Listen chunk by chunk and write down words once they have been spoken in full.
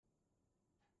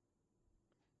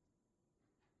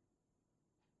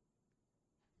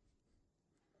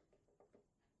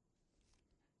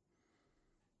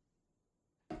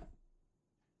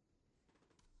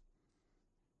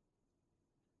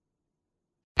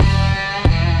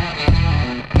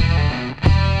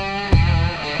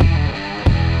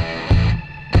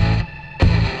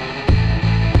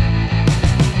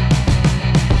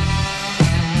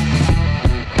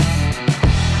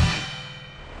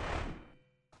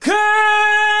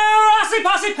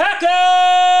Fantasy Posse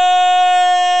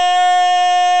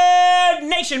Packer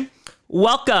Nation.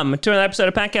 Welcome to another episode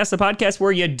of Packcast, the podcast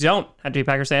where you don't have to be a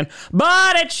Packers fan,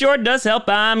 but it sure does help.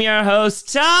 I'm your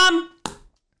host, Tom.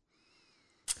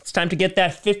 It's time to get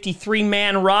that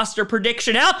 53-man roster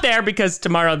prediction out there because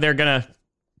tomorrow they're going to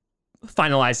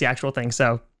finalize the actual thing.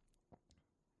 So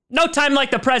no time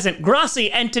like the present.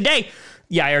 Grossi, and today,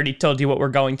 I already told you what we're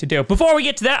going to do. Before we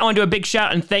get to that, I want to do a big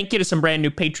shout and thank you to some brand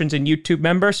new patrons and YouTube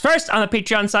members. First, on the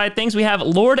Patreon side of things, we have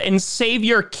Lord and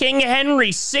Savior King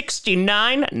Henry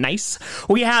 69. Nice.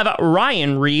 We have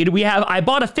Ryan Reed. We have I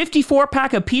bought a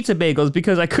 54-pack of pizza bagels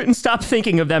because I couldn't stop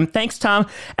thinking of them. Thanks, Tom.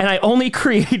 And I only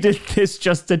created this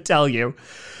just to tell you.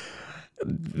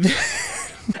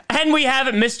 And we have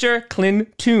Mr.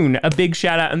 Clintoon. A big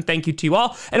shout out and thank you to you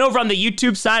all. And over on the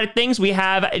YouTube side of things, we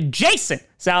have Jason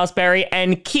Salisbury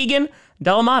and Keegan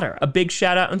Delamater. A big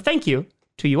shout out and thank you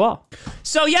to you all.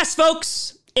 So yes,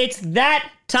 folks, it's that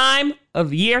time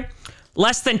of year.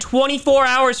 Less than 24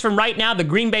 hours from right now, the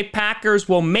Green Bay Packers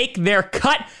will make their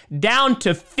cut down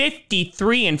to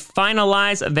 53 and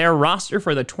finalize their roster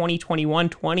for the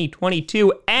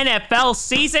 2021-2022 NFL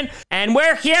season. And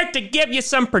we're here to give you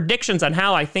some predictions on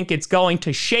how I think it's going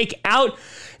to shake out.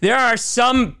 There are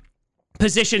some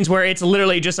positions where it's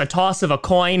literally just a toss of a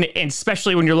coin, and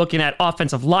especially when you're looking at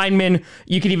offensive linemen.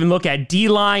 You could even look at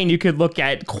D-line, you could look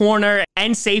at corner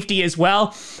and safety as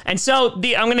well. And so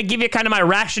I'm going to give you kind of my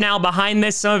rationale behind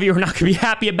this. Some of you are not going to be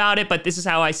happy about it, but this is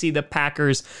how I see the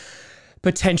Packers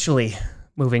potentially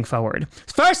moving forward.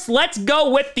 First, let's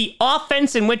go with the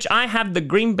offense, in which I have the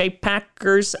Green Bay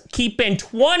Packers keeping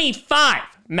 25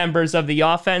 members of the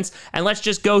offense. And let's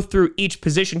just go through each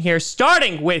position here,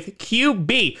 starting with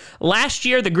QB. Last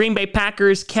year, the Green Bay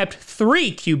Packers kept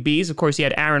 3 QBs. Of course, you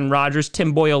had Aaron Rodgers,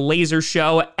 Tim Boyle, Laser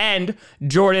Show, and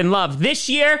Jordan Love. This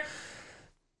year,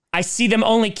 I see them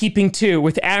only keeping 2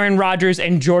 with Aaron Rodgers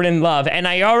and Jordan Love. And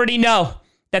I already know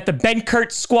that the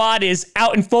Benkert squad is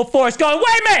out in full force going,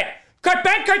 wait a minute, Kurt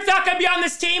Benkert's not going to be on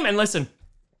this team. And listen,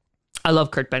 I love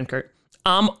Kurt Benkert.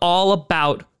 I'm all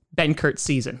about Benkert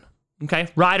season. Okay,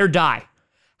 ride or die.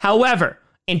 However,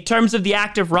 in terms of the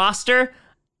active roster,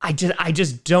 I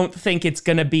just don't think it's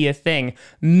going to be a thing.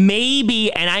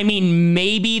 Maybe, and I mean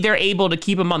maybe, they're able to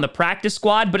keep him on the practice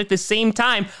squad, but at the same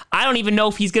time, I don't even know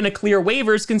if he's going to clear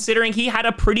waivers considering he had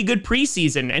a pretty good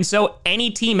preseason. And so any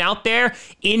team out there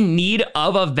in need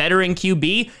of a veteran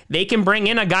QB, they can bring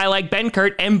in a guy like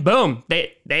Benkert and boom,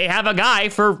 they have a guy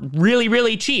for really,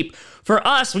 really cheap. For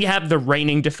us, we have the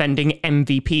reigning defending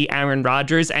MVP Aaron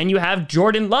Rodgers, and you have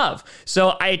Jordan Love.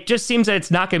 So it just seems that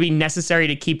it's not going to be necessary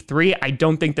to keep 3. I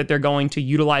don't think that they're going to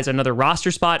utilize another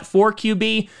roster spot for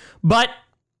QB, but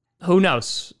who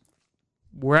knows?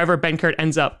 Wherever Benkert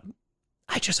ends up,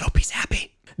 I just hope he's happy.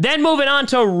 Then moving on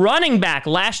to running back.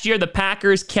 Last year, the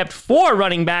Packers kept 4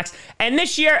 running backs, and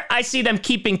this year, I see them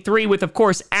keeping 3 with, of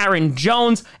course, Aaron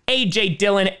Jones, A.J.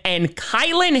 Dillon, and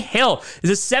Kylin Hill.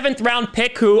 This is a 7th-round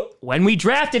pick who, when we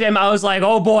drafted him, I was like,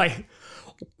 oh boy,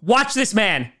 watch this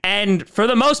man. And for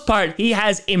the most part, he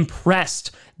has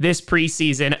impressed this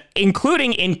preseason,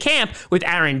 including in camp with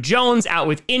Aaron Jones out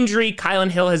with injury.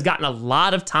 Kylin Hill has gotten a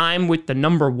lot of time with the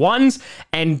number 1s,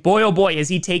 and boy, oh boy, has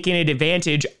he taken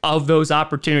advantage of those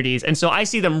opportunities. And so I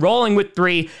see them rolling with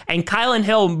 3, and Kylin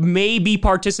Hill may be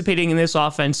participating in this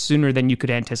offense sooner than you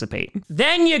could anticipate.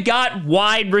 Then you got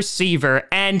wide receiver,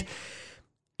 and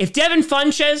if Devin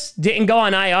Funchess didn't go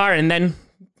on IR and then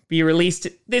be released,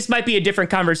 this might be a different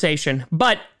conversation.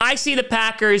 But I see the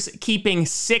Packers keeping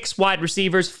 6 wide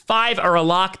receivers. 5 are a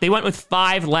lock. They went with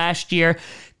 5 last year.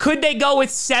 Could they go with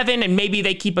 7 and maybe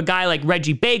they keep a guy like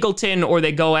Reggie Bagleton, or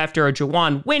they go after a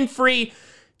Juwan Winfrey?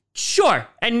 Sure,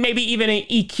 and maybe even an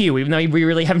EQ, even though we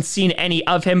really haven't seen any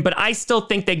of him, but I still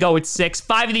think they go with 6.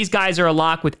 5 of these guys are a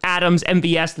lock with Adams,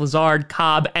 MVS, Lazard,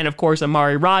 Cobb, and of course,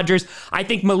 Amari Rodgers. I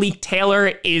think Malik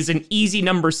Taylor is an easy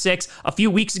number 6. A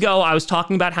few weeks ago, I was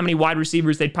talking about how many wide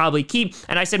receivers they'd probably keep,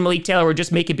 and I said Malik Taylor would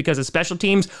just make it because of special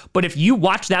teams, but if you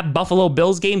watch that Buffalo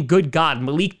Bills game, good God,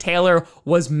 Malik Taylor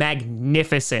was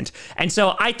magnificent. And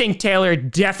so I think Taylor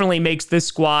definitely makes this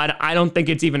squad. I don't think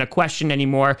it's even a question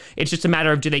anymore. It's just a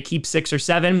matter of do they keep 6 or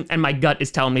 7, and my gut is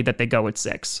telling me that they go with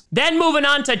 6. Then moving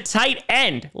on to tight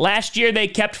end. Last year they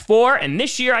kept 4, and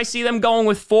this year I see them going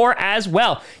with 4 as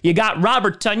well. You got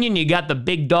Robert Tonyan, you got the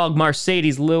big dog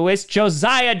Mercedes Lewis,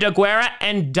 Josiah DeGuara,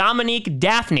 and Dominique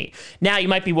Daphne. Now you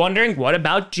might be wondering, what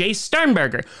about Jay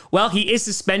Sternberger? Well, he is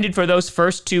suspended for those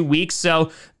first 2 weeks,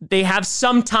 so they have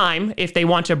some time if they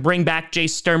want to bring back Jay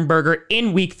Sternberger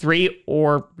in week 3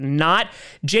 or not.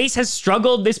 Jace has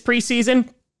struggled this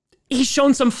preseason. he's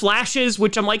shown some flashes,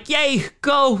 which I'm like, yay,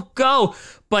 go.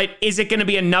 But is it going to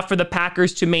be enough for the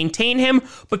Packers to maintain him?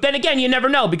 But then again, you never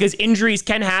know because injuries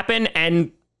can happen.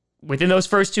 And within those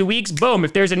first 2 weeks, boom,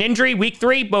 if there's an injury, week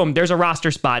 3, boom, there's a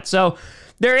roster spot. So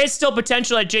there is still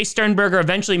potential that Jay Sternberger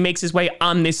eventually makes his way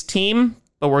on this team,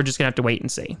 but we're just going to have to wait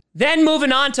and see. Then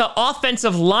moving on to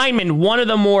offensive linemen, one of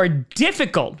the more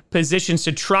difficult positions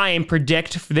to try and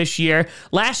predict for this year.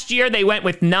 Last year, they went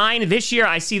with 9. This year,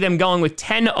 I see them going with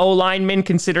 10 O-linemen,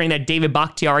 considering that David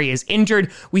Bakhtiari is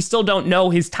injured. We still don't know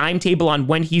his timetable on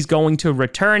when he's going to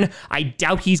return. I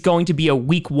doubt he's going to be a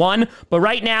week 1, but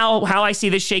right now, how I see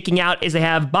this shaking out is they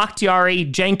have Bakhtiari,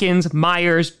 Jenkins,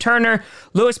 Myers, Turner,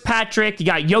 Lewis Patrick, you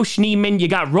got Yosh Neiman, you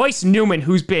got Royce Newman,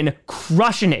 who's been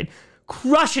crushing it.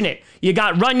 You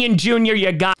got Runyon Jr.,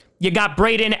 you got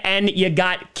Braden, and you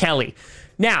got Kelly.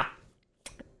 Now,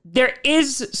 there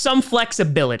is some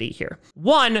flexibility here.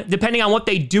 One, depending on what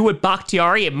they do with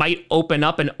Bakhtiari, it might open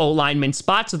up an O-lineman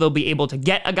spot, so they'll be able to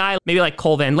get a guy maybe like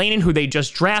Cole Van Lanen, who they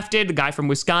just drafted, a guy from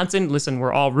Wisconsin. Listen,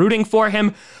 we're all rooting for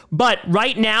him. But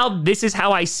right now, this is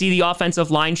how I see the offensive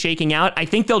line shaking out. I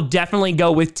think they'll definitely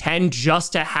go with 10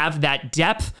 just to have that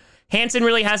depth. Hansen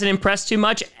really hasn't impressed too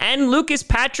much, and Lucas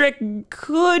Patrick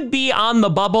could be on the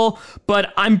bubble,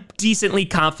 but I'm decently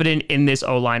confident in this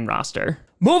O-line roster.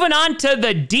 Moving on to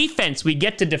the defense, we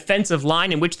get to defensive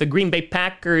line, in which the Green Bay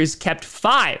Packers kept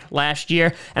 5 last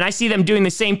year, and I see them doing the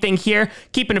same thing here,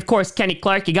 keeping, of course, Kenny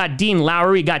Clark, you got Dean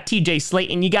Lowry, you got TJ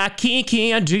Slayton, you got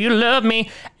Kiki, Do You Love Me?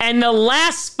 And the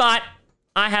last spot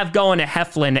I have going to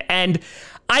Heflin, and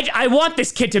I want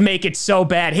this kid to make it so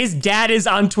bad. His dad is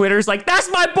on Twitter. He's like, that's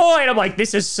my boy. And I'm like,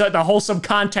 this is the wholesome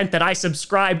content that I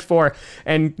subscribed for,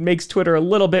 and makes Twitter a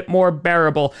little bit more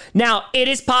bearable. Now, it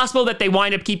is possible that they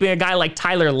wind up keeping a guy like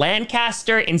Tyler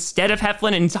Lancaster instead of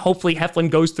Heflin, and hopefully Heflin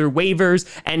goes through waivers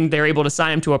and they're able to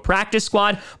sign him to a practice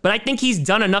squad. But I think he's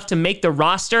done enough to make the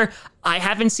roster. I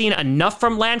haven't seen enough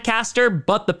from Lancaster,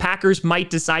 but the Packers might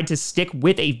decide to stick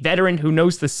with a veteran who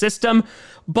knows the system.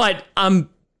 But I'm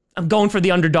going for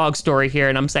the underdog story here,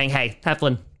 and I'm saying, hey,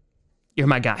 Heflin, you're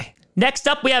my guy. Next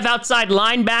up, we have outside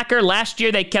linebacker. Last year,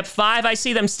 they kept 5. I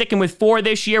see them sticking with 4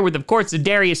 this year with, of course,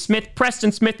 Zadarius Smith,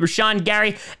 Preston Smith, Rashawn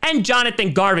Gary, and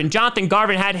Jonathan Garvin. Jonathan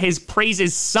Garvin had his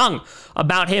praises sung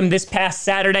about him this past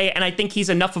Saturday, and I think he's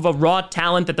enough of a raw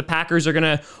talent that the Packers are going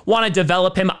to want to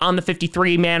develop him on the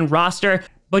 53-man roster.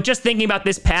 But just thinking about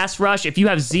this pass rush, if you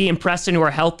have Z and Preston who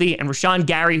are healthy, and Rashawn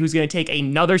Gary, who's going to take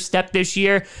another step this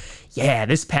year, yeah,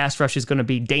 this pass rush is going to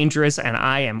be dangerous, and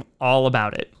I am all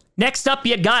about it. Next up,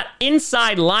 you got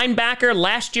inside linebacker.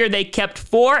 Last year, they kept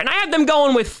 4, and I have them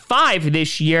going with 5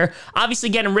 this year. Obviously,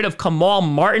 getting rid of Kamal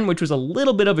Martin, which was a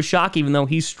little bit of a shock, even though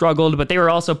he struggled, but they were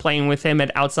also playing with him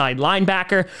at outside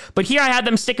linebacker. But here, I had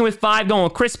them sticking with 5, going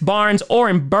with Chris Barnes,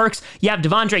 Oren Burks. You have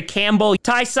Devondre Campbell,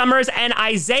 Ty Summers, and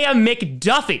Isaiah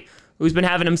McDuffie, who's been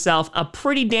having himself a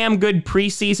pretty damn good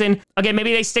preseason. Again,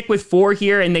 maybe they stick with 4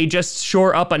 here and they just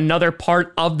shore up another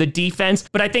part of the defense.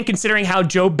 But I think considering how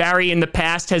Joe Barry in the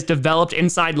past has developed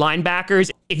inside linebackers,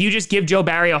 if you just give Joe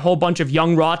Barry a whole bunch of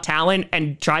young raw talent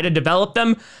and try to develop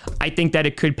them, I think that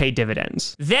it could pay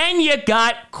dividends. Then you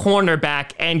got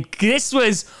cornerback, and this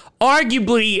was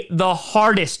arguably the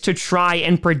hardest to try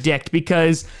and predict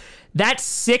because that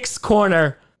 6th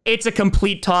corner, it's a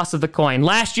complete toss of the coin.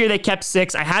 Last year, they kept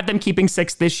 6. I had them keeping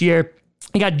 6 this year.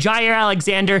 You got Jair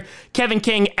Alexander, Kevin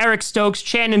King, Eric Stokes,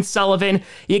 Shannon Sullivan.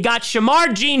 You got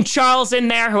Shamar Jean-Charles in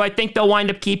there, who I think they'll wind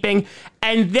up keeping.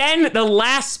 And then the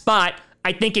last spot,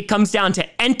 I think it comes down to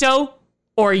Ento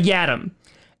or Yadam.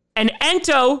 And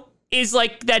Ento is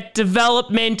like that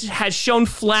development, has shown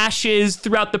flashes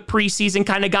throughout the preseason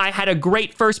kind of guy, had a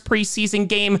great first preseason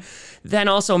game, then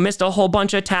also missed a whole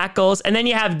bunch of tackles. And then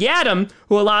you have Yadam,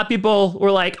 who a lot of people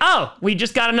were like, oh, we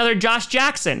just got another Josh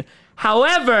Jackson.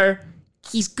 However,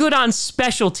 he's good on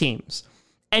special teams.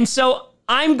 And so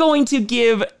I'm going to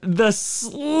give the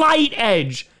slight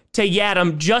edge to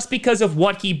Yadam just because of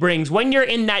what he brings. When you're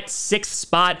in that 6th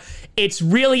spot, it's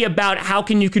really about how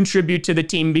can you contribute to the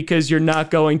team because you're not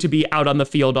going to be out on the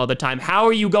field all the time. How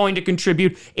are you going to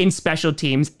contribute in special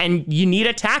teams? And you need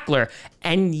a tackler.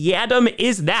 And Yadam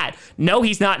is that. No,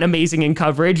 he's not amazing in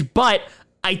coverage, but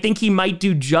I think he might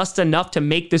do just enough to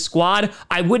make the squad.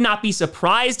 I would not be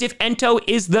surprised if Ento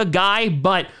is the guy,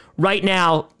 but right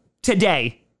now,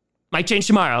 today, might change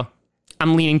tomorrow,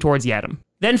 I'm leaning towards Yadam.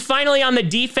 Then finally on the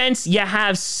defense, you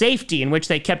have safety, in which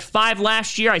they kept 5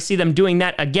 last year. I see them doing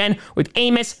that again with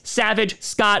Amos, Savage,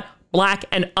 Scott, Black,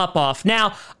 and Uphoff.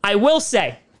 Now, I will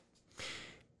say,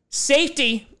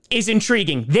 safety is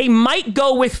intriguing. They might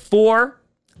go with 4.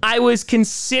 I was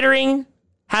considering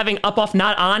having Uphoff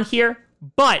not on here,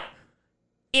 but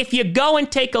if you go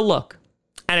and take a look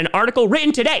at an article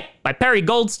written today by Perry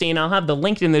Goldstein, I'll have the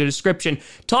link in the description,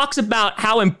 talks about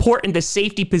how important the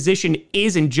safety position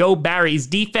is in Joe Barry's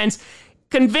defense,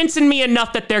 convincing me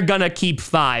enough that they're gonna keep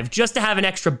 5, just to have an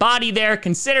extra body there,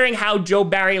 considering how Joe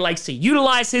Barry likes to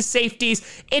utilize his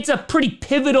safeties. It's a pretty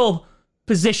pivotal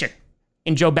position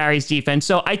in Joe Barry's defense,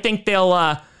 so I think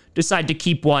they'll decide to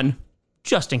keep 1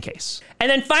 just in case. And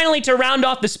then finally, to round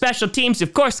off the special teams,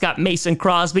 of course, got Mason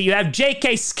Crosby. You have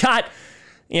J.K. Scott.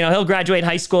 He'll graduate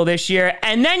high school this year.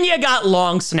 And then you got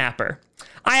long snapper.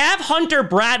 I have Hunter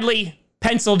Bradley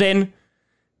penciled in,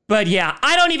 but yeah,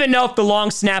 I don't even know if the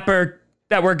long snapper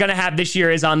that we're going to have this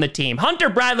year is on the team. Hunter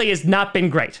Bradley has not been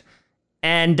great,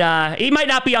 and he might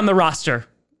not be on the roster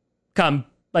come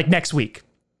next week.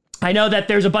 I know that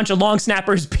there's a bunch of long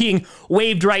snappers being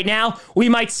waived right now. We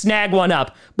might snag one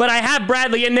up, but I have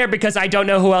Bradley in there because I don't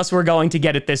know who else we're going to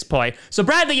get at this point. So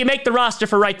Bradley, you make the roster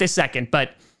for right this second,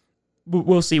 but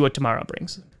we'll see what tomorrow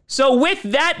brings. So with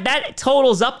that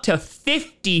totals up to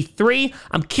 53.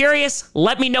 I'm curious.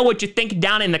 Let me know what you think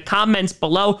down in the comments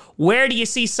below. Where do you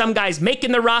see some guys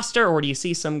making the roster, or do you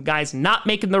see some guys not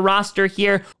making the roster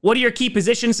here? What are your key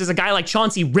positions? Does a guy like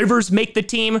Chauncey Rivers make the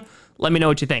team? Let me know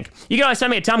what you think. You can always find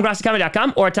me at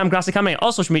TomGrassiComedy.com or at TomGrassiComedy on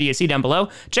all social media. See down below.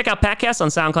 Check out podcasts on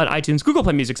SoundCloud, iTunes, Google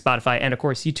Play Music, Spotify, and of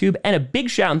course YouTube. And a big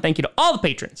shout and thank you to all the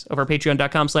patrons over at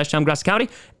Patreon.com/TomGrassiComedy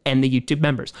and the YouTube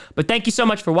members. But thank you so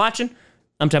much for watching.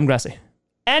 I'm Tom Grassi.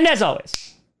 And as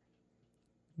always,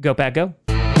 go Pack Go.